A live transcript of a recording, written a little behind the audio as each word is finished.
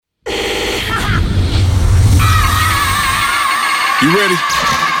You ready?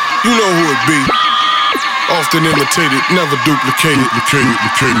 You know who it be. Often imitated, never duplicated.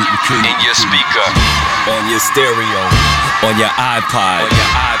 In your speaker, on your stereo, on your iPod.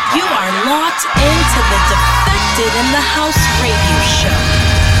 You are locked into the Defected in the House radio show.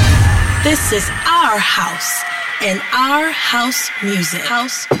 This is our house and our house music.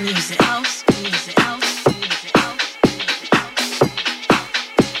 House music. House music. House music.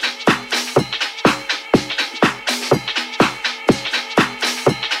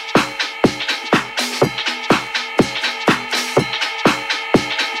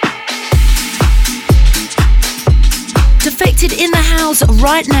 Defected in the house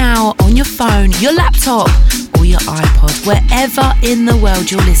right now on your phone, your laptop, or your iPod, wherever in the world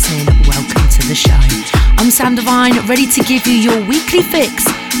you're listening. Welcome to the show. I'm Sam Divine, ready to give you your weekly fix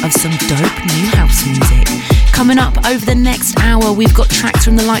of some dope new house music. Coming up over the next hour, we've got tracks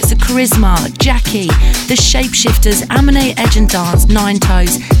from the likes of Charisma, Jackie, The Shapeshifters, Amine Edge and Dance, Nine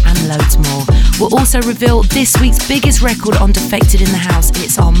Toes, and loads more. We'll also reveal this week's biggest record on Defected in the House.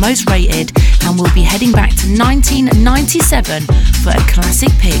 It's our most rated, and we'll be heading back to 1997 for a classic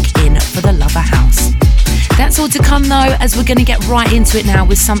pick in For the Lover House. That's all to come though, as we're going to get right into it now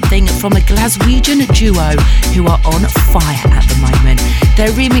with something from a Glaswegian duo who are on fire at the moment. Their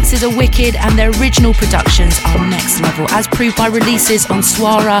remixes are wicked and their original productions are next level, as proved by releases on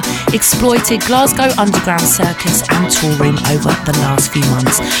Swara, Exploited, Glasgow Underground Circus and Toolroom over the last few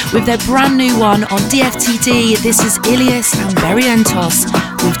months. With their brand new one on DFTD, this is Ilias and Berrientos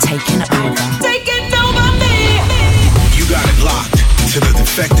with Taken Over. Taking over me. You got it locked to the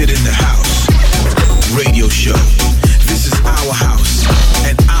Defected in the House radio show. This is our house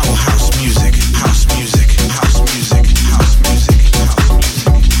and our house music. House music. House music. House music. House music.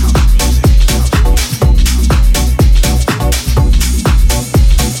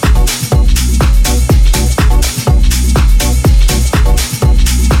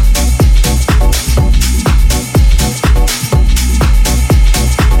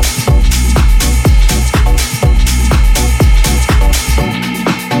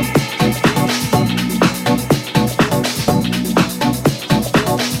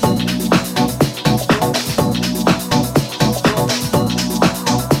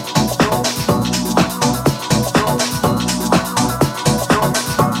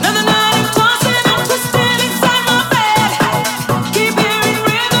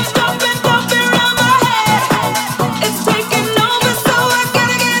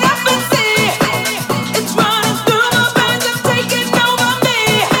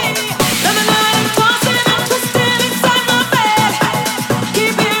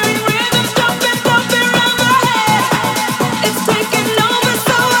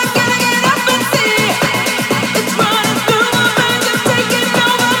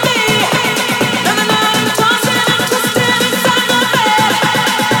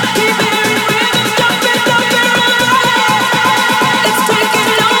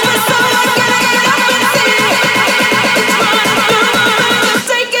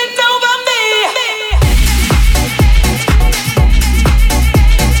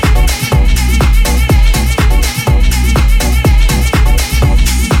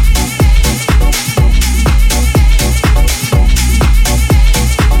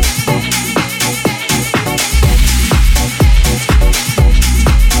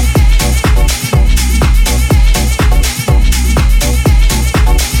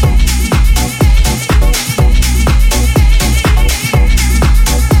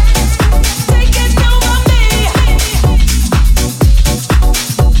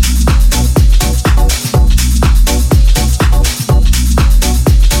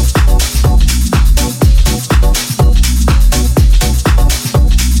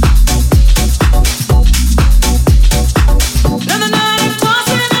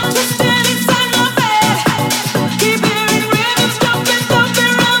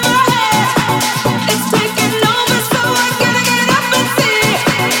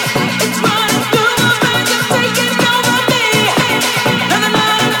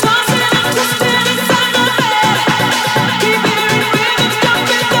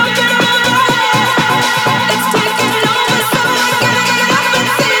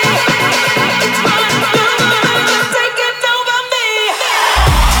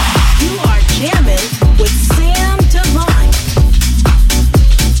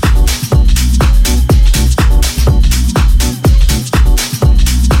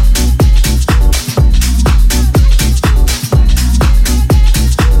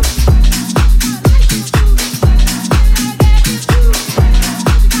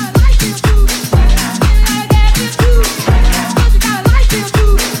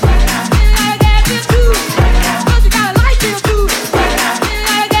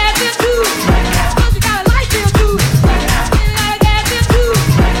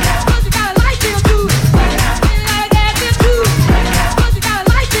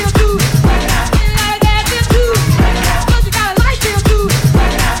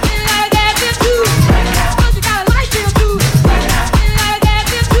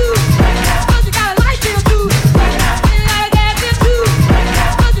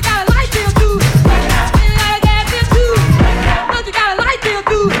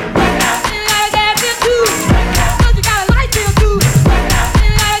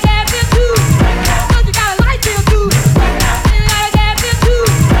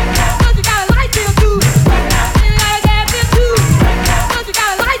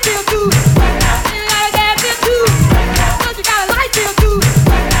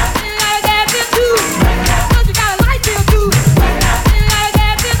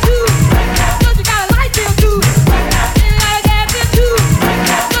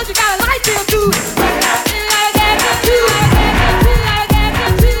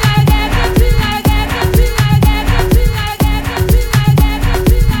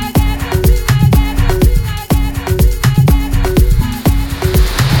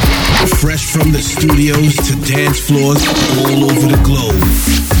 studios to dance floors all over the globe.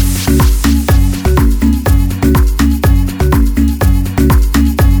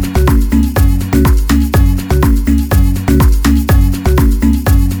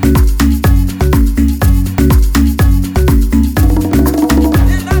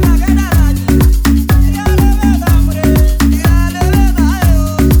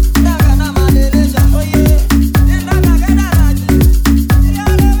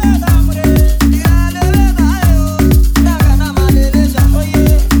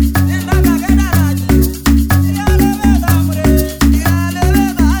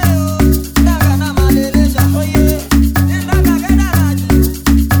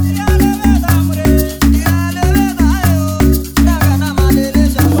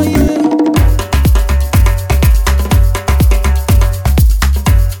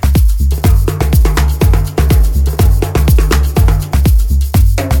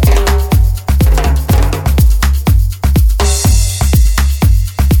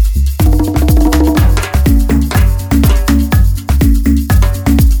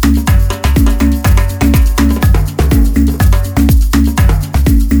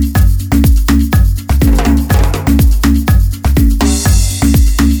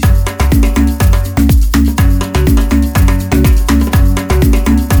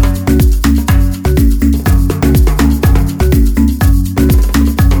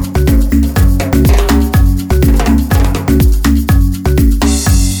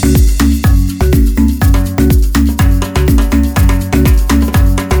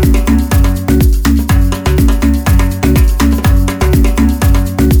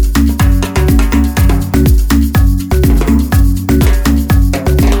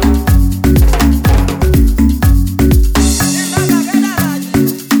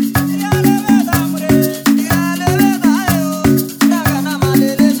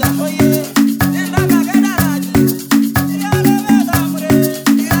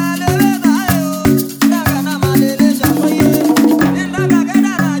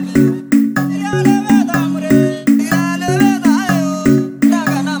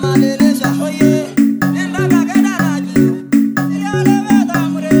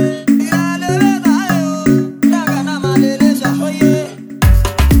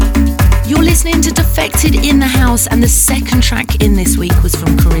 And the second track in this week was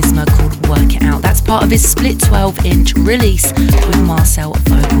from Charisma called Work It Out. That's part of his split 12-inch release with Marcel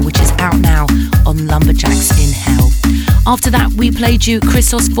Vogel, which is out now on Lumberjacks in Hell. After that, we played you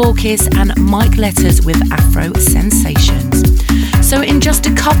Christos Vorkis and Mike Letters with Afro Sensations. So in just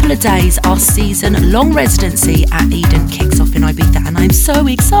a couple of days, our season-long residency at Eden kicks off in Ibiza, and I'm so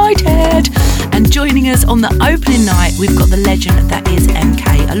excited. And joining us on the opening night, we've got the legend that is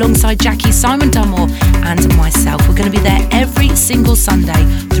MK, alongside Jackie, Simon Dunmore and myself. We're going to be there every single Sunday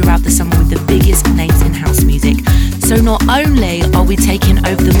throughout the summer with the biggest names in house music. So not only are we taking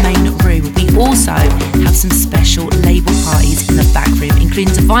over the main room, we also have some special label parties in the back room,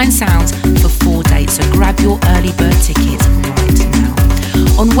 including Divine Sounds for 4 days. So grab your early bird tickets right now.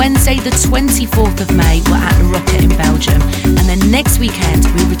 On Wednesday, the 24th of May, we're at Rocket in Belgium. And then next weekend,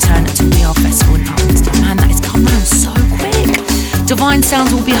 we return to We Are Festival in Upminster. Man, that has come round so quick. Divine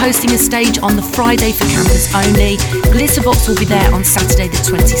Sounds will be hosting a stage on the Friday for campus only. Glitterbox will be there on Saturday the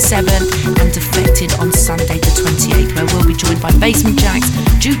 27th and Defected on Sunday the 28th, where we'll be joined by Basement Jaxx,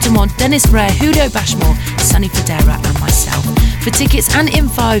 Duke Dumont, Dennis Brer, Julio Bashmore, Sonny Fodera and myself. For tickets and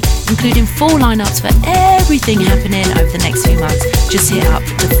info, including full lineups for everything happening over the next few months, just hit up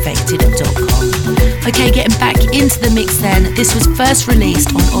defected.com. Okay, getting back into the mix then. This was first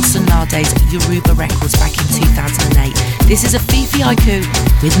released on Osunade's Yoruba Records back in 2008. This is a Fifi Haiku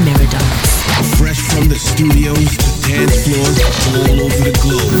with Mirror Dance. Fresh from the studios to dance floors all over the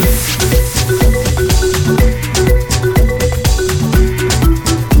globe.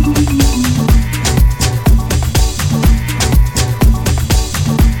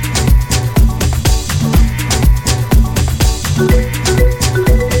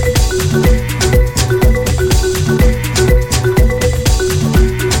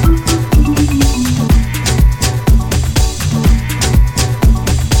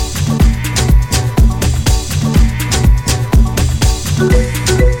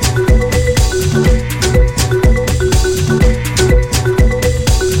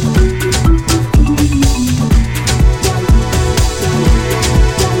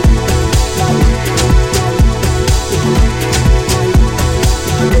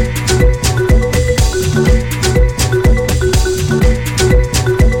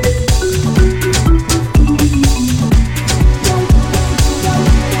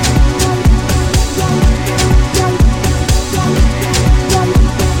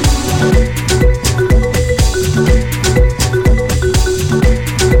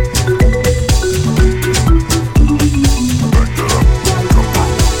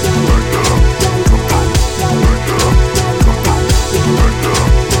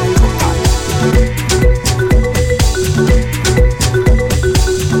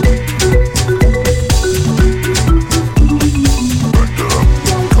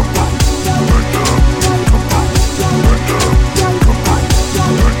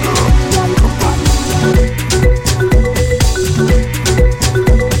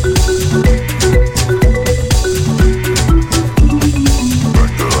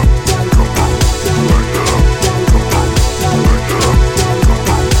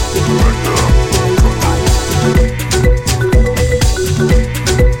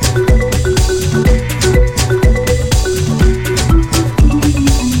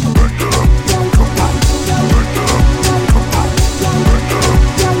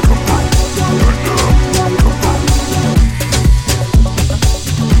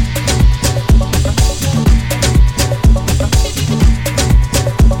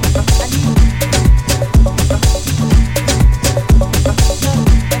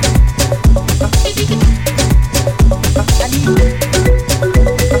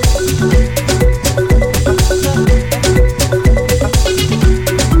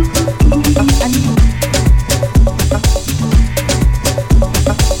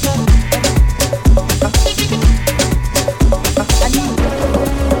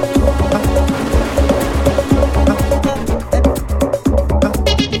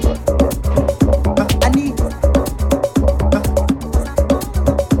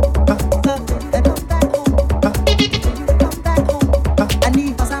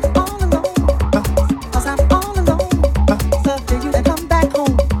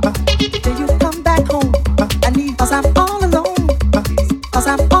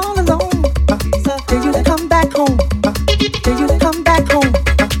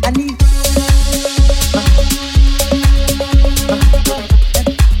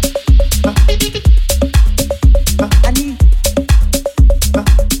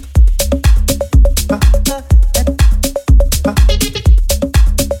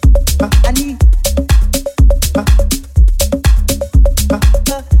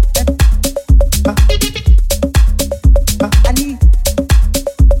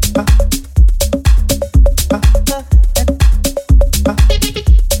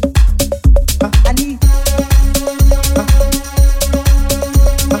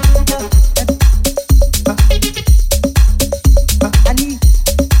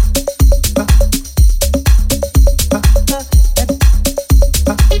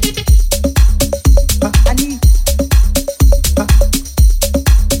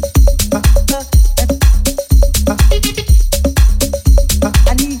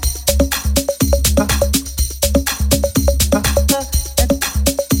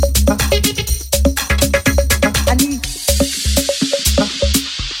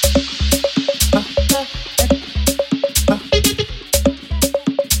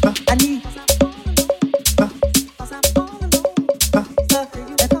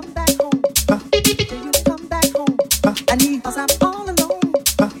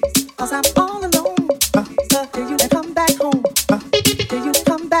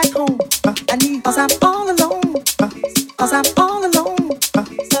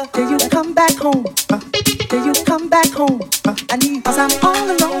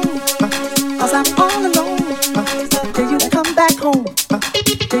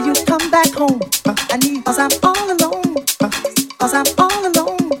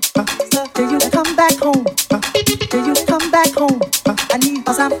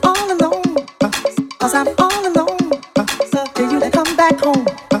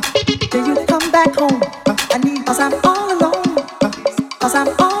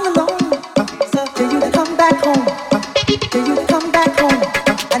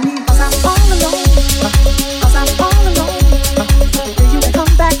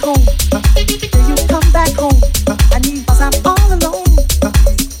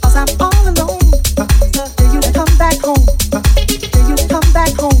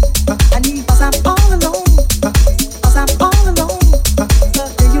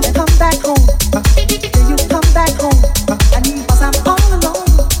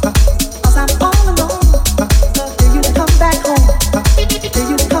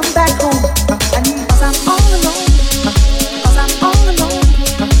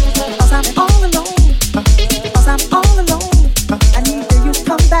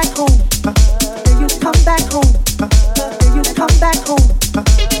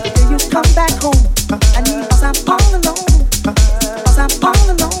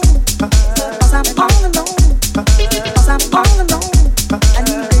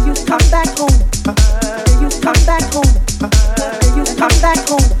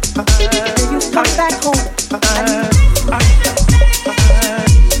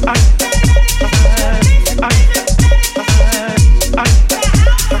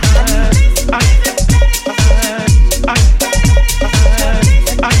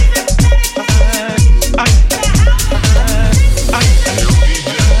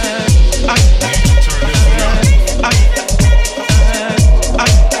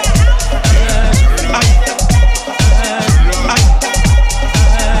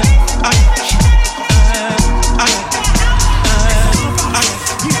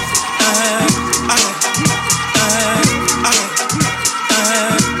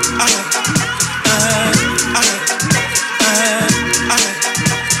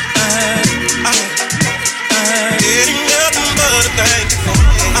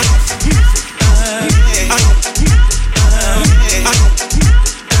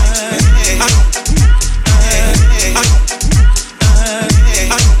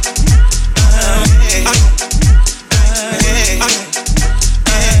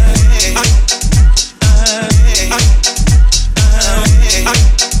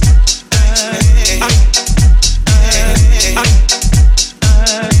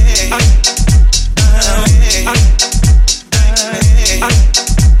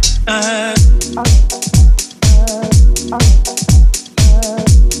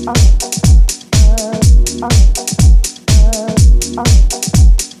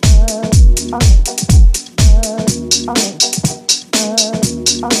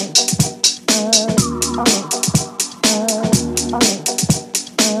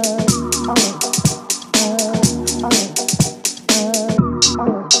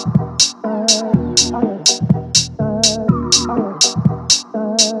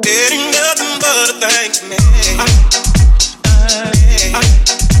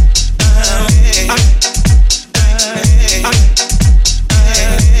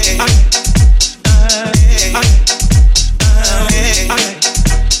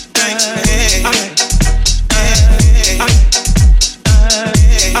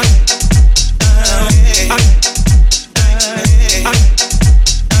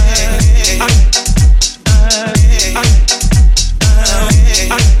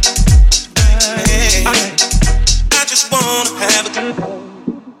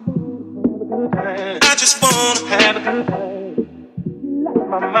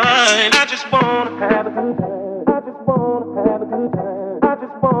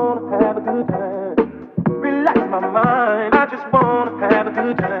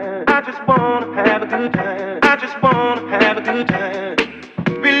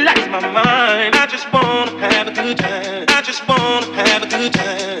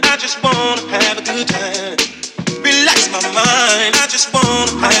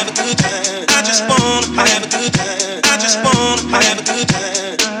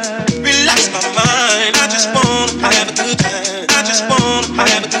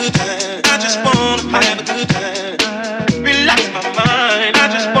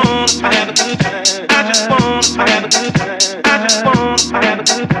 have a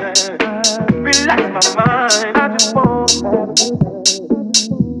good time.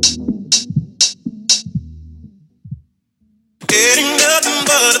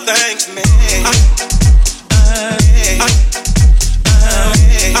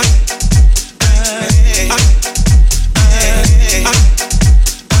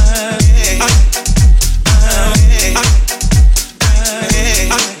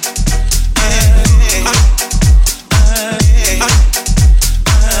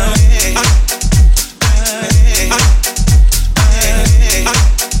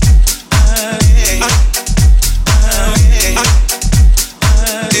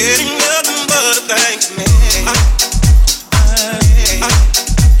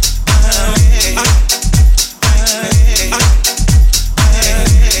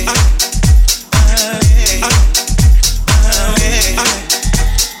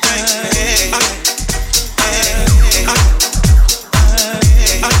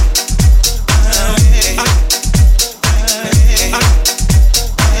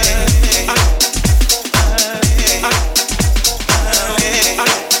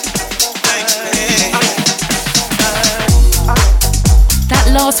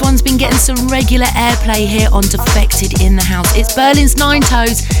 next one's been getting some regular airplay here on Defected in the House. It's Berlin's Nine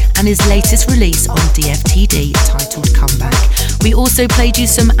Toes and his latest release on DFTD titled Comeback. We also played you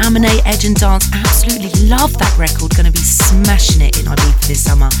some Amine, Edge and Dance. Absolutely love that record. Going to be smashing it in Ibiza this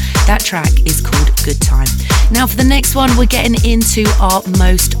summer. That track is called Good Time. Now for the next one, we're getting into our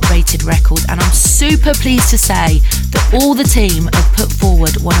most rated record, and I'm super pleased to say that all the team have put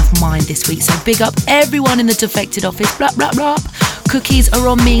forward one of mine this week. So big up everyone in the Defected office. Blah, blah, blah. Cookies are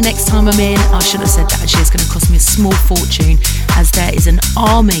on me next time I'm in. I shouldn't have said that actually. It's going to cost me a small fortune, as there is an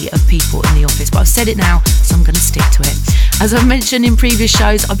army of people in the office. But I've said it now, so I'm going to stick to it. As I've mentioned in previous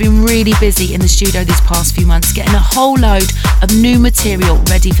shows, I've been really busy in the studio these past few months getting a whole load of new material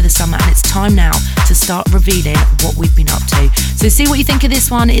ready for the summer, and it's time now to start revealing what we've been up to. So see what you think of this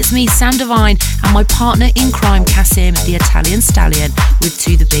one. It's me, Sam Divine, and my partner in crime, Kasim, the Italian stallion, with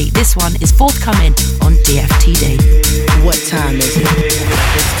To The Beat. This one is forthcoming on DFTD. What time is it?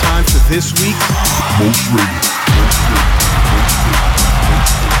 It's time for this week's Most Rated.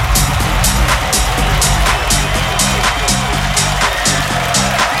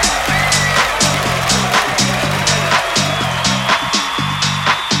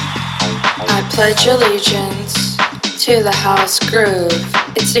 I pledge allegiance to the house groove.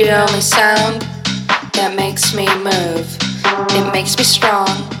 It's the only sound that makes me move. It makes me strong.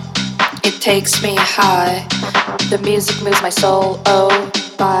 It takes me high. The music moves my soul, oh,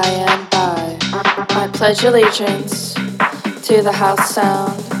 by and by. I pledge allegiance to the house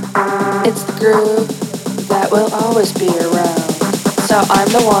sound. It's the groove that will always be around. So I'm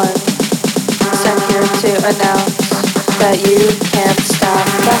the one sent here to announce that you can't stop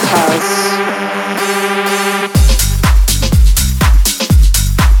the house.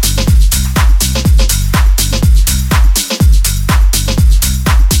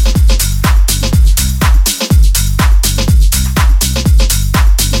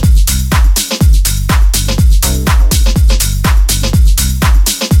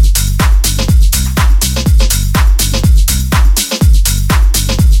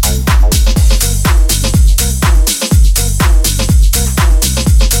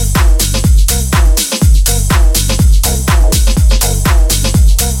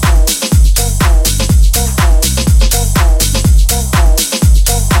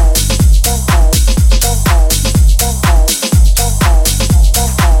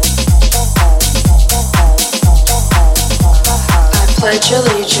 Pledge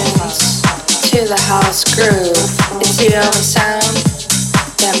allegiance to the house groove. It's the only sound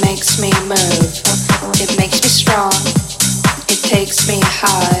that makes me move. It makes me strong. It takes me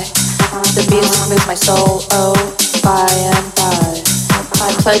high. The music moves my soul, oh, by and by.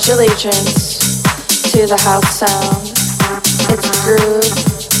 I pledge allegiance to the house sound. It's a groove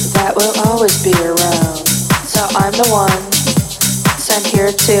that will always be around. So I'm the one sent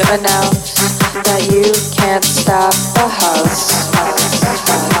here to announce that you can't stop the house.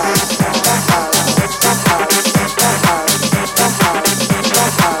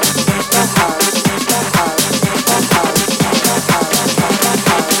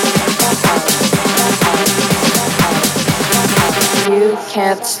 You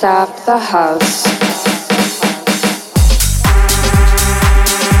can't stop the house.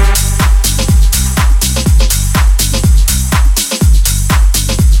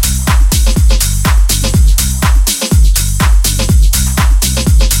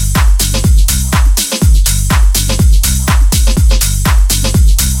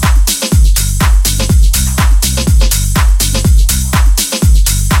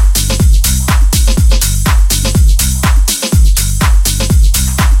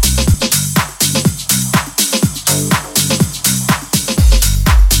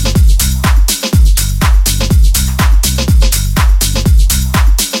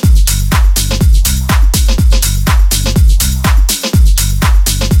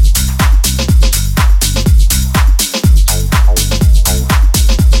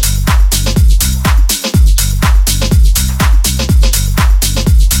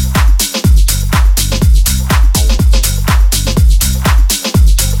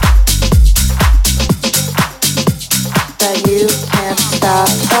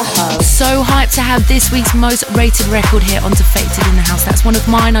 So hyped to have this week's most rated record here on Defected in the House. That's one of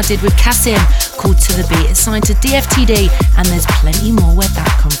mine I did with Kasim called To The Beat. It's signed to DFTD and there's plenty more where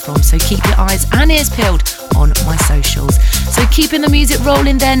that comes from. So keep your eyes and ears peeled on my socials. So keeping the music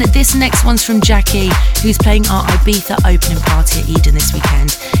rolling then, this next one's from Jackie, who's playing our Ibiza opening party at Eden this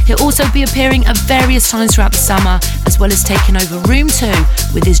weekend. He'll also be appearing at various times throughout the summer, as well as taking over Room 2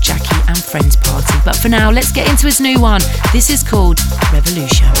 with his Jackie and Friends party. But for now, let's get into his new one. This is called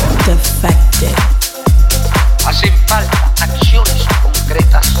Revolution. Defected. Hacen falta acciones concretas.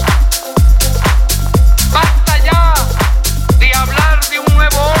 concretas. Basta ya de hablar de un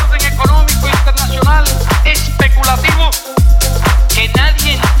nuevo orden económico internacional especulativo que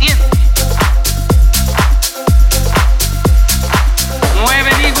nadie entiende. No he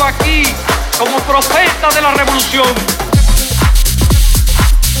venido aquí como profeta de la revolución.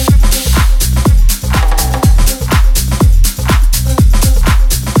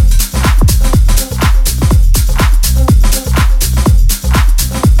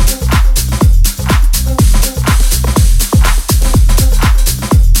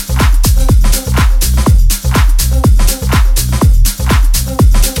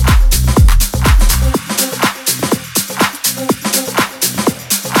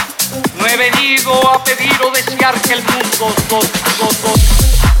 A pedir o desear que el mundo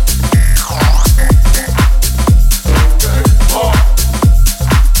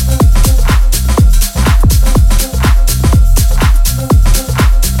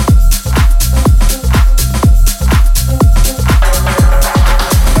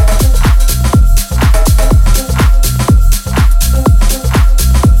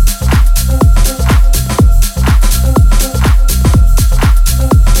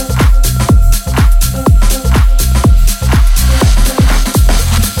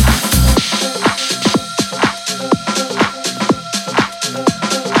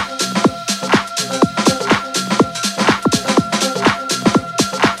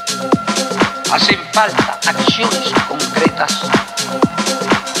hacen falta acciones concretas.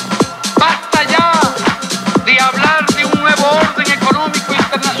 Basta ya de hablar de un nuevo orden económico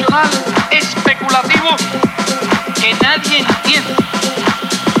internacional especulativo que nadie entiende.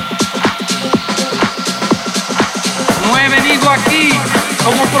 No he venido aquí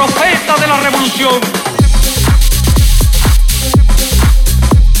como profeta de la revolución.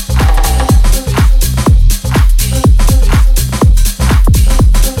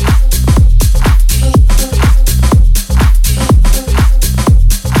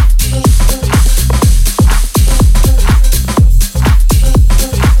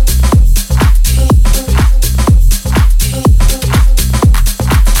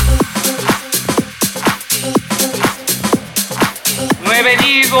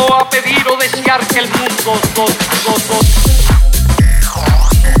 A pedir o desear que el mundo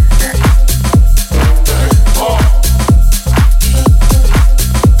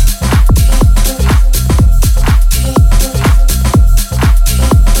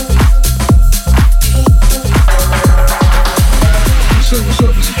What's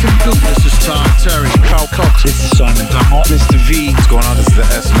up? This is King Duke. This is Todd Terry. Carl Cox. This is Simon Dunmore. Mr. V. What's going on? This is the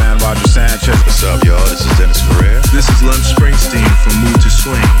S-Man, Roger Sanchez. What's up, y'all? This is Dennis Ferrer. This is Lem Springsteen from Mood to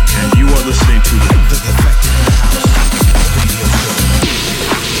Swing, and you are listening to the Defected in the House radio show.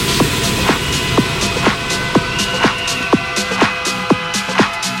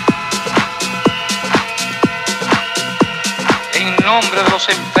 En nombre de los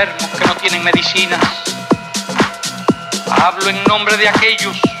enfermos que no tienen medicinas, hablo en nombre de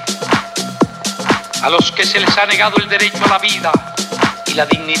aquellos a los que se les ha negado el derecho a la vida y la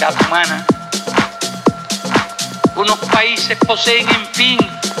dignidad humana. Unos países poseen, en fin,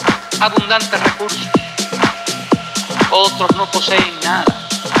 abundantes recursos. Otros no poseen nada.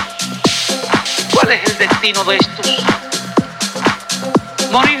 ¿Cuál es el destino de estos?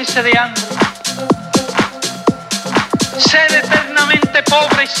 Morirse de hambre. Ser eternamente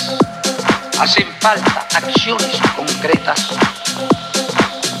pobres. Hacen falta acciones concretas.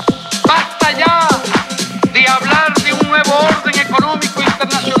 Basta ya de hablar de un nuevo orden económico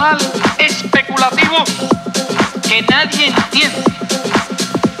internacional especulativo que nadie entiende.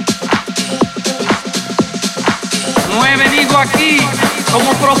 No he venido aquí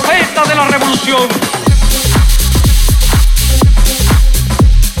como profeta de la revolución.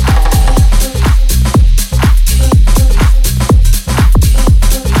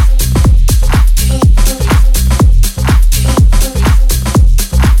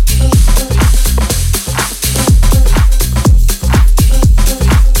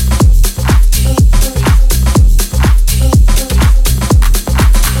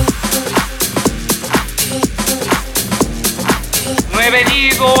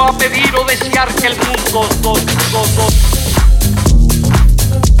 A pedir o desear que el mundo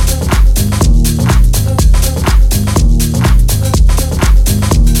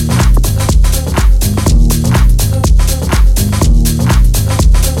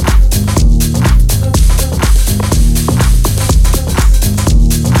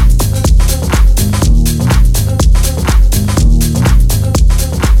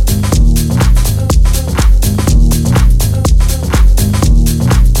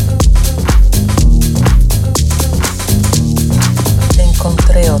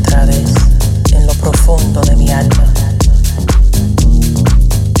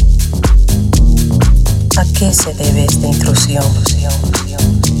qué se debe esta intrusión?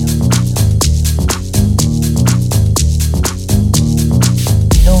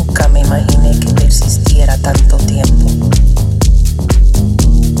 Nunca me imaginé que persistiera tanto tiempo.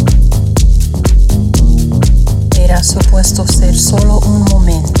 Era supuesto ser solo un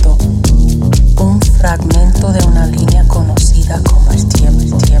momento, un fragmento de una línea conocida como el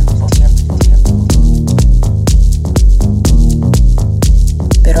tiempo.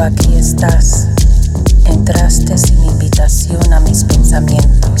 Pero aquí estás, entraste sin invitación a mis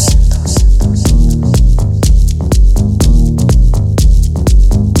pensamientos.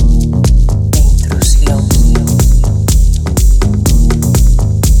 Intrusión.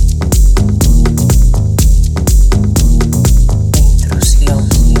 Intrusión.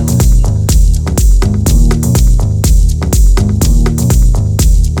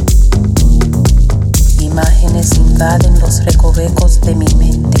 Imágenes invaden los recovecos de mi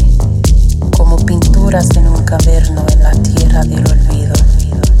mente, como pinturas en un caverno en la tierra del olvido.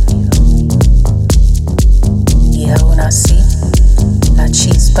 Y aún así, la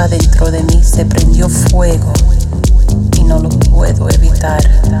chispa dentro de mí se prendió fuego y no lo puedo evitar.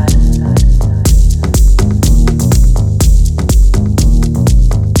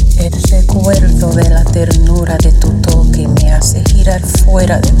 El recuerdo de la ternura de tu toque me hace girar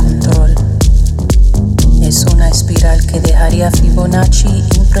fuera de control. Es una espiral que dejaría a Fibonacci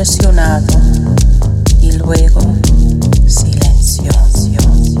impresionado. Y luego, silencio.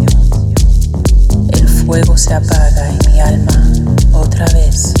 El fuego se apaga y mi alma, otra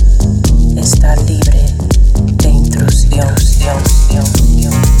vez, está libre de intrusión.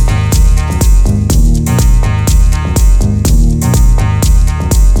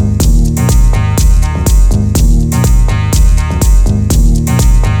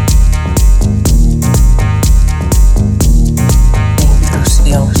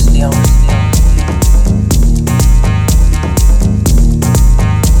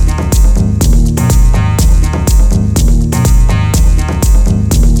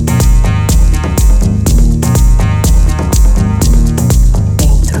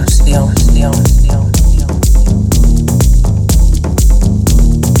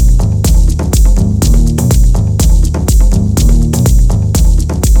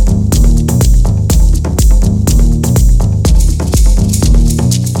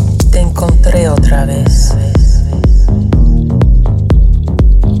 Otra vez.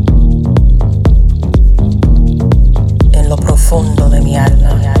 En lo profundo de mi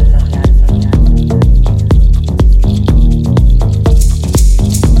alma.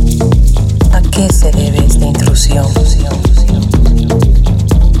 ¿A qué se debe esta intrusión?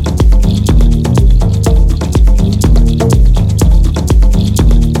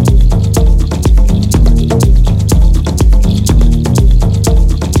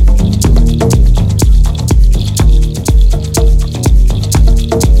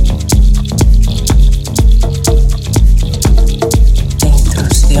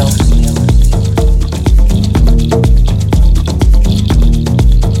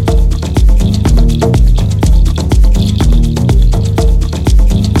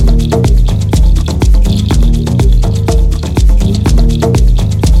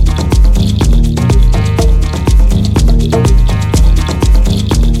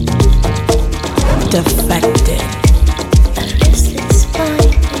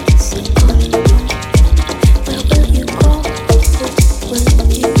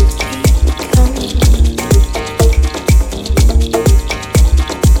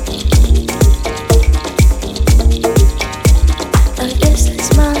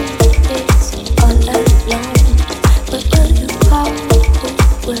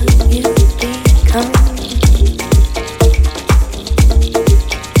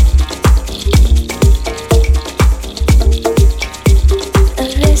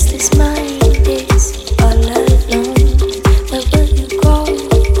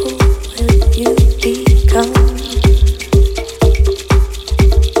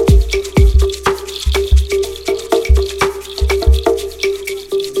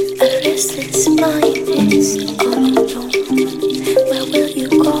 Mind is all alone. Where will you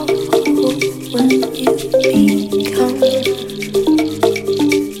go? Where will you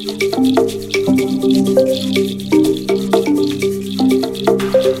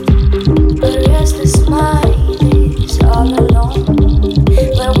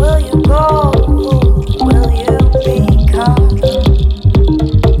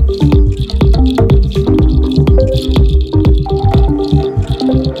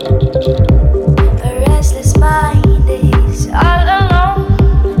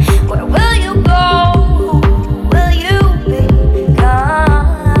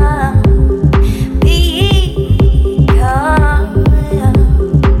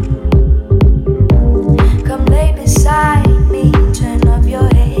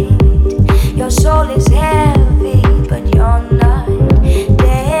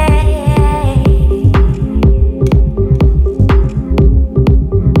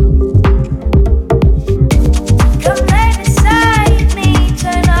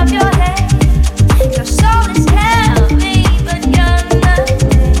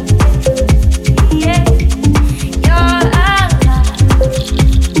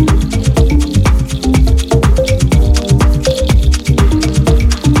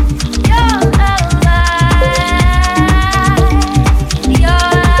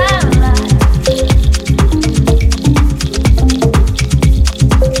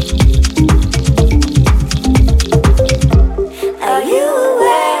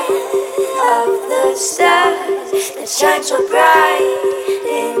shine so bright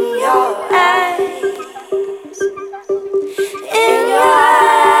in your eyes. In your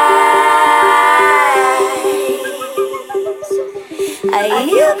eyes. Are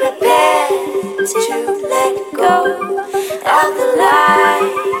you prepared to let go of the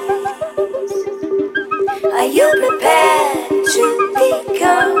lies? Are you prepared to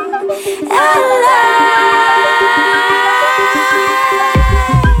become alive?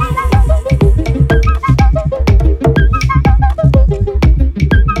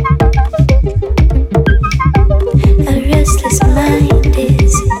 Mind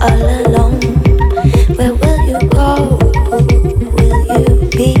is all alone. Where will you go? Will you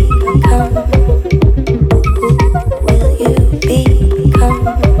become? Who will you become?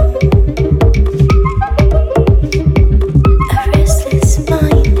 A restless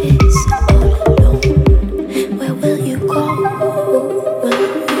mind is all alone. Where will you go? Will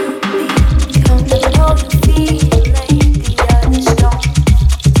you become? I know you feel like the other stone.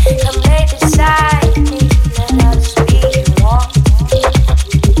 Come lay beside me. Let us be one.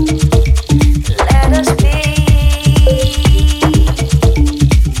 Let us be.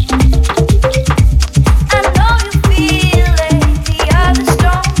 I know you feel like the other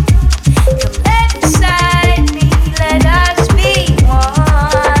stone. Come lay beside me. Let us be one.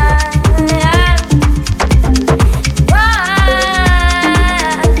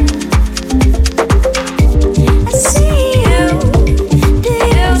 I see you. Do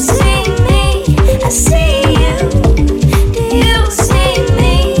you see me? I see you. Do you see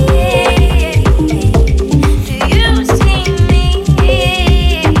me? Do you see me?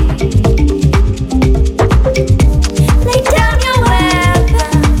 Lay down your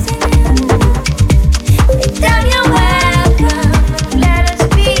weapons. Lay down your weapons. Let us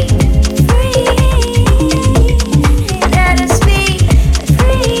be free. Let us be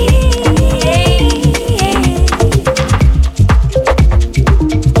free.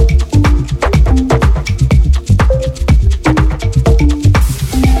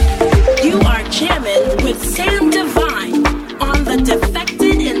 You are jamming with Sam Divine on the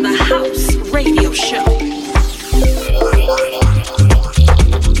Defected in the House radio show.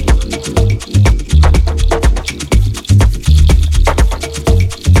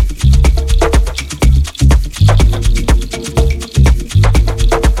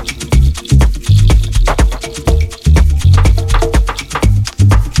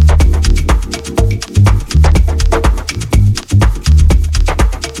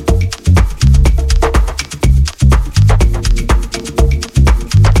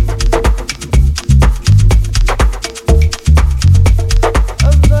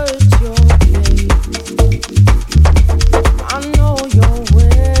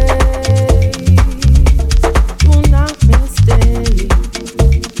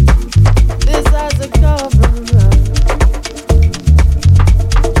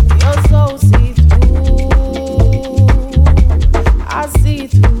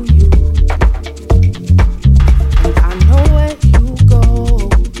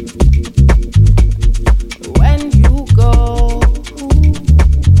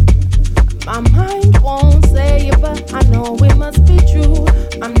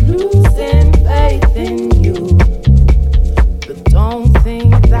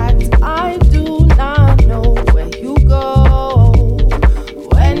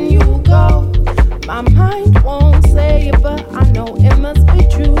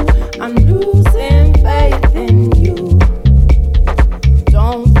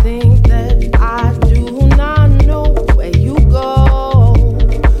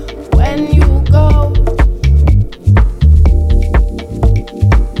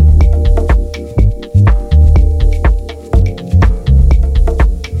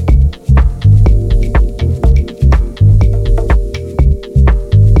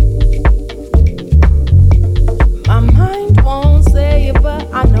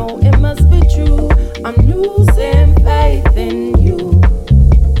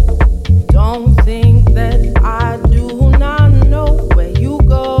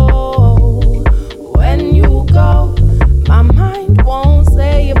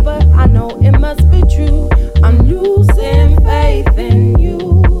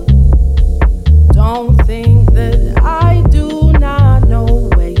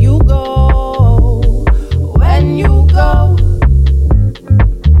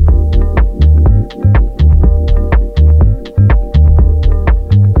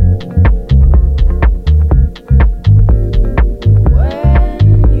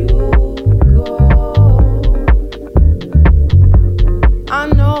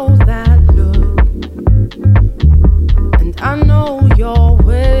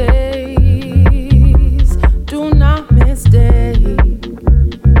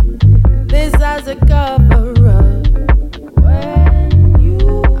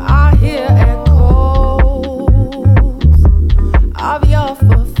 of your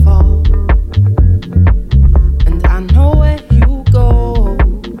footfall, and I know where you go.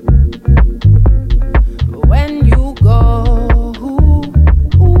 When you go,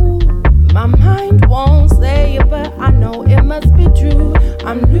 my mind won't say it, but I know it must be true.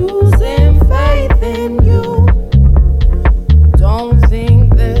 I'm losing faith in you. Don't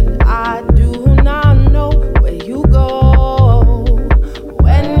think that I do not know where you go.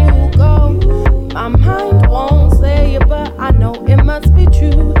 When you go, my mind won't say it, but I know it must be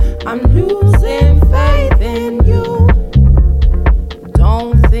true. I'm losing faith in you.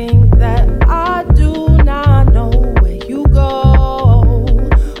 Don't think that I do not know where you go.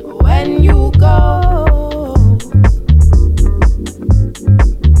 When you go.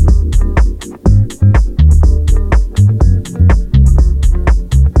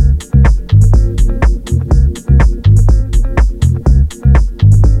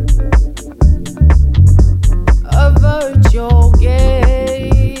 Avert your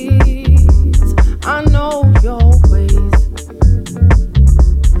gaze. I know your ways.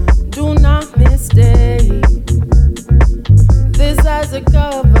 Do not mistake this as a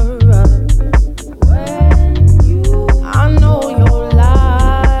cover up. When you, I know your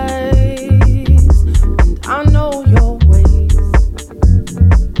lies, and I know your ways,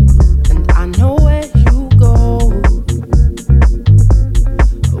 and I know where you go.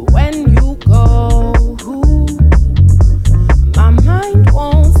 When you go, my mind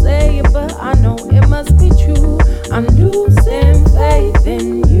won't say it, but I know it must be true. I'm losing faith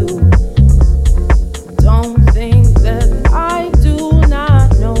in you. Don't think that I do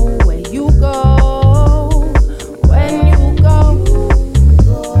not know where you go. When you go,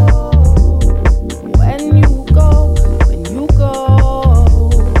 when you go, when you go,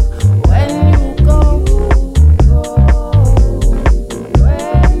 when you go, when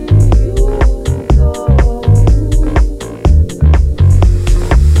you go.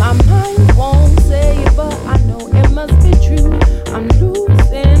 My mind won't say it, but I know it must be true. I'm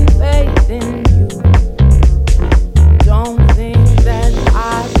losing faith in you. Don't think that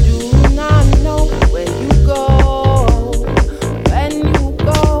I do not know where you go. When you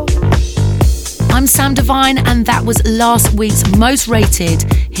go. I'm Sam Divine, and that was last week's most rated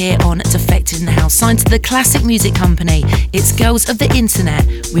here on Defected in the House. Signed to the Classic Music Company, it's Girls of the Internet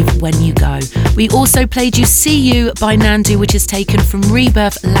with When You Go. We also played you See You by Nandu, which is taken from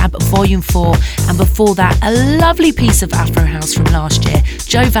Rebirth Lab Volume 4. And before that, a lovely piece of Afro House from last year,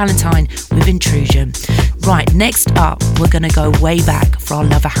 Joe Valentine with Intrusion. Right, next up, we're going to go way back for our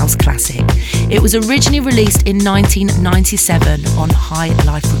Lover House classic. It was originally released in 1997 on High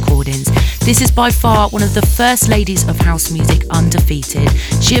Life Recordings. This is by far one of the first ladies of house music, undefeated.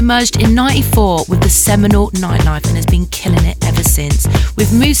 She emerged in 94 with the seminal Nightlife and has been killing it ever since,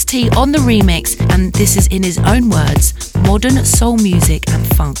 with Moose T on the remix, and this is, in his own words, modern soul music and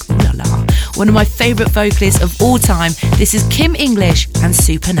funk. Ooh la la. One of my favourite vocalists of all time, this is Kim English and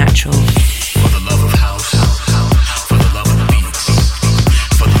Supernatural. For the love of house, for the love of beats,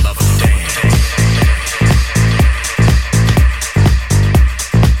 for the love of dance.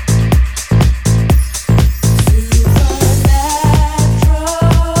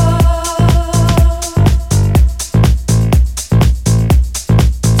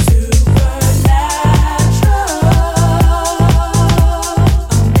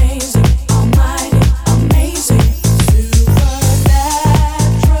 Amazing, almighty, amazing, supernatural.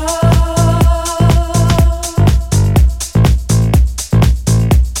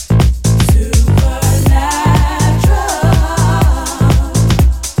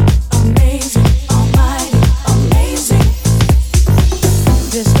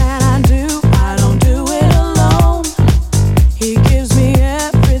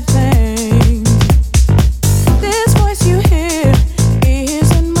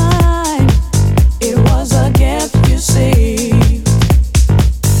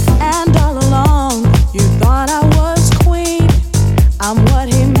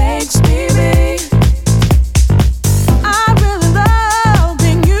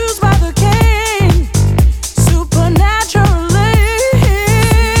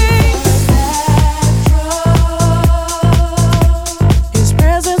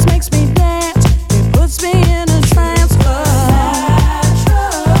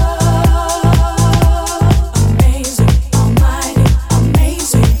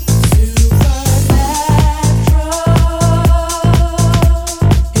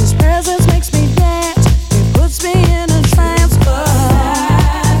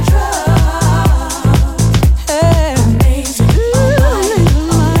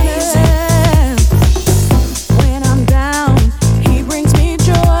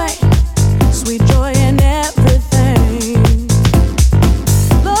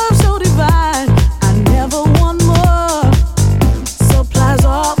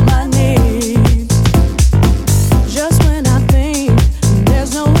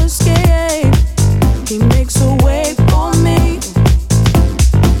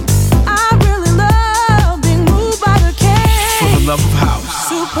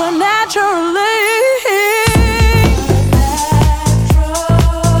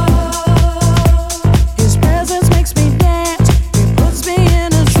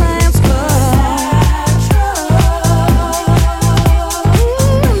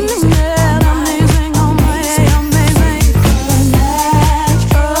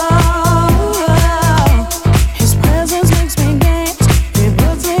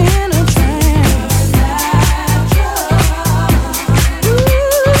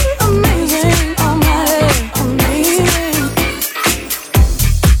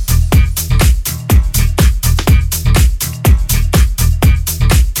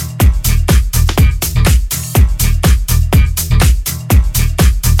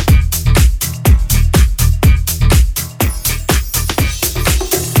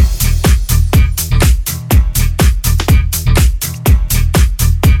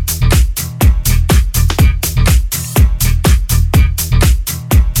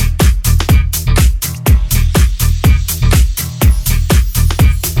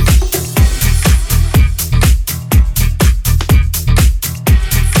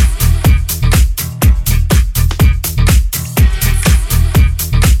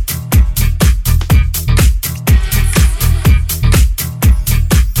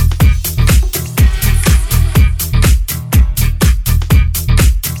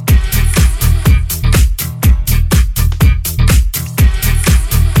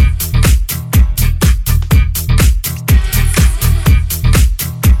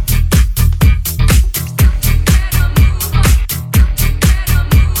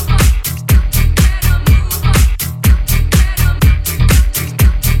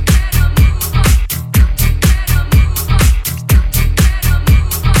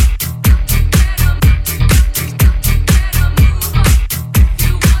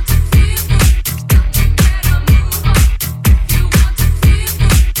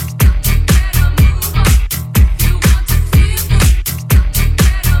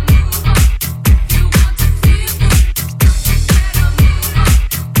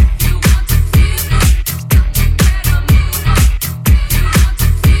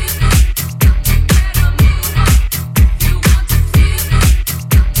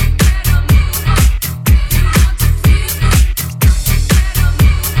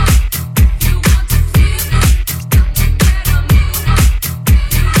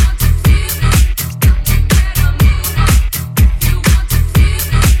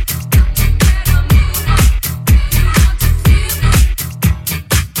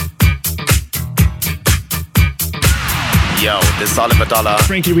 Yo, this is Oliver Dollar.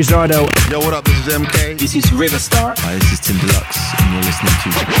 Frankie Rizzardo. Yo, what up? This is MK. This is Riverstar. Hi, this is Tim Deluxe,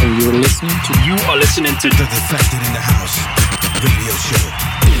 and you're listening to... You are listening to The Defected in the House radio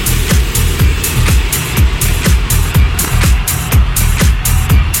show.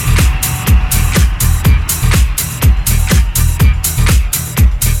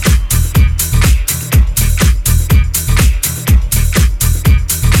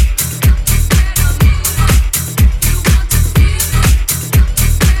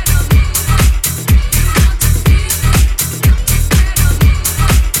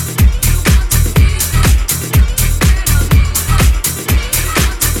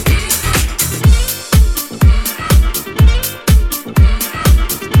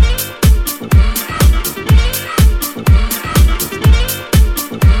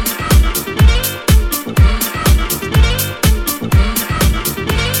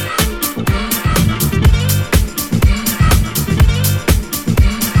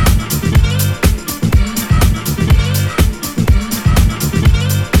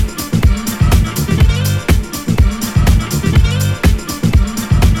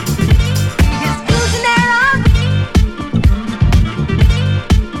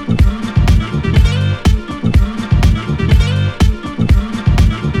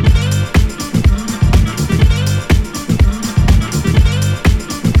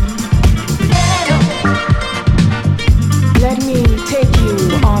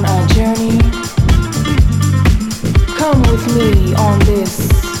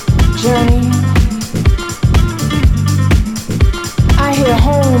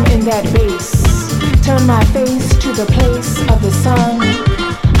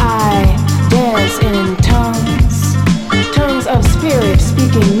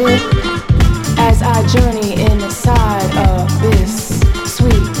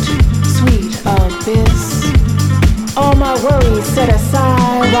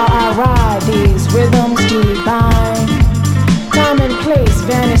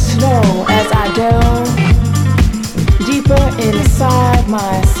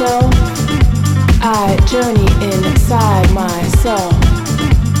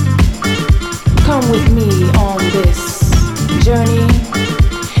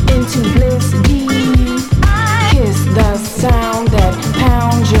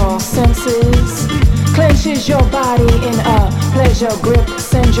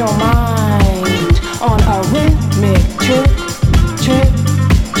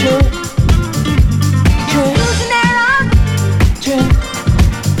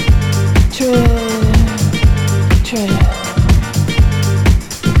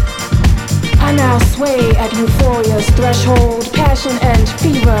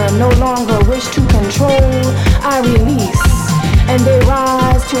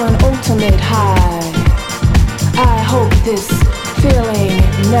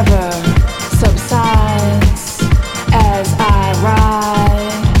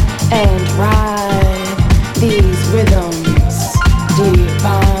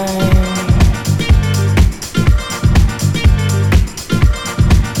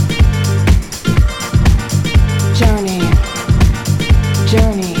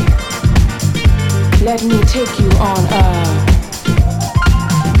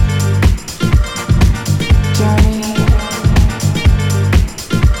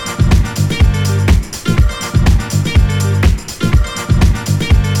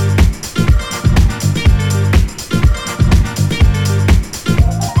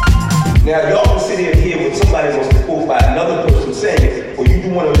 Now, y'all can sit in here when somebody was quoted by another person saying it, or you do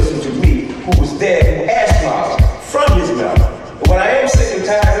want to listen to me, who was there, who asked Miles from his mouth. But what I am sick and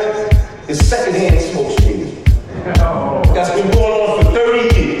tired of is secondhand smoke screening. That's been going on for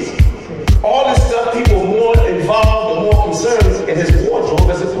 30 years. All this stuff, people are more involved and more concerned in his wardrobe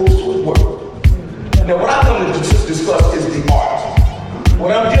as opposed to his work. Now, what I come to discuss is the art.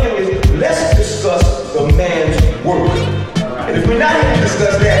 What I'm dealing with, let's discuss the man's work. And if we're not going to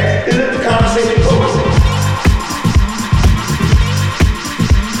discuss that, then let the conversation go.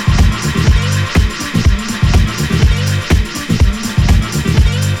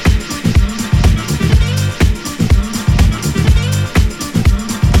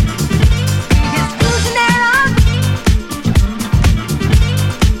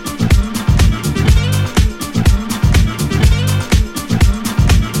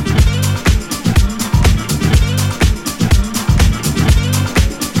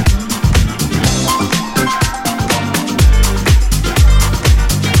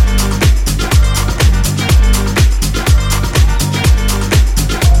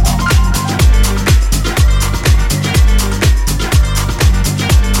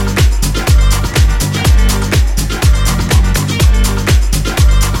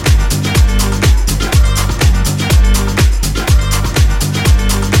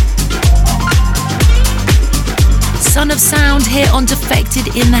 here on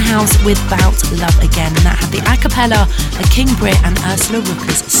Defected in the House with Bout Love Again, and that had the a cappella of King Britt and Ursula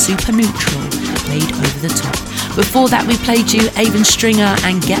Rooker's Super Neutral, played over the top. Before that we played you Avon Stringer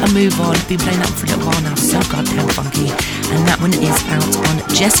and Get a Move On. Been playing that for a little while now, so goddamn funky, and that one is out on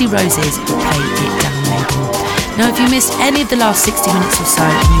Jessie Rose's Play It Down label. Now if you missed any of the last 60 minutes or so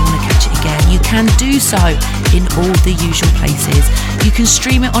and you want to catch it again, you can do so in all the usual places. You can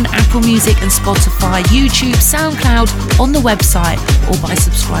stream it on Apple Music and Spotify, YouTube, SoundCloud, on the website, or by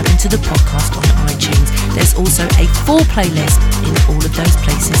subscribing to the podcast on iTunes. There's also a full playlist in all of those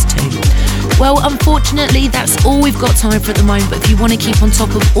places too. Well, unfortunately, that's all we've got time for at the moment, but if you want to keep on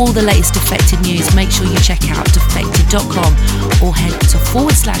top of all the latest Defected news, make sure you check out defected.com or head to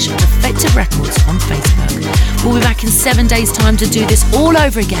 /Defected Records on Facebook. We'll be back in 7 days' time to do this all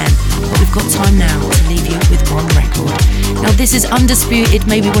over again, but we've got time now to leave you with one record. Now this is undisputed,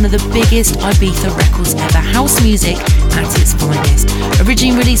 maybe one of the biggest Ibiza records ever, house music at its finest.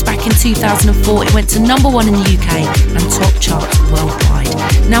 Originally released back in 2004, it went to #1 in the UK and top charts worldwide.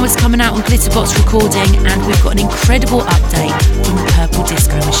 Now it's coming out on Glitterbox Recording, and we've got an incredible update from the Purple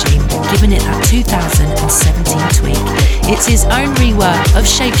Disco Machine, giving it that 2017 tweak. It's his own rework of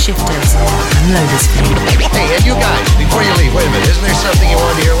Shapeshifters and Lotus Feed. Hey, and you guys, before you leave, wait a minute, isn't there something you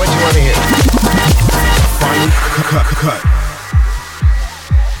want to hear? What do you want to hear? Cut.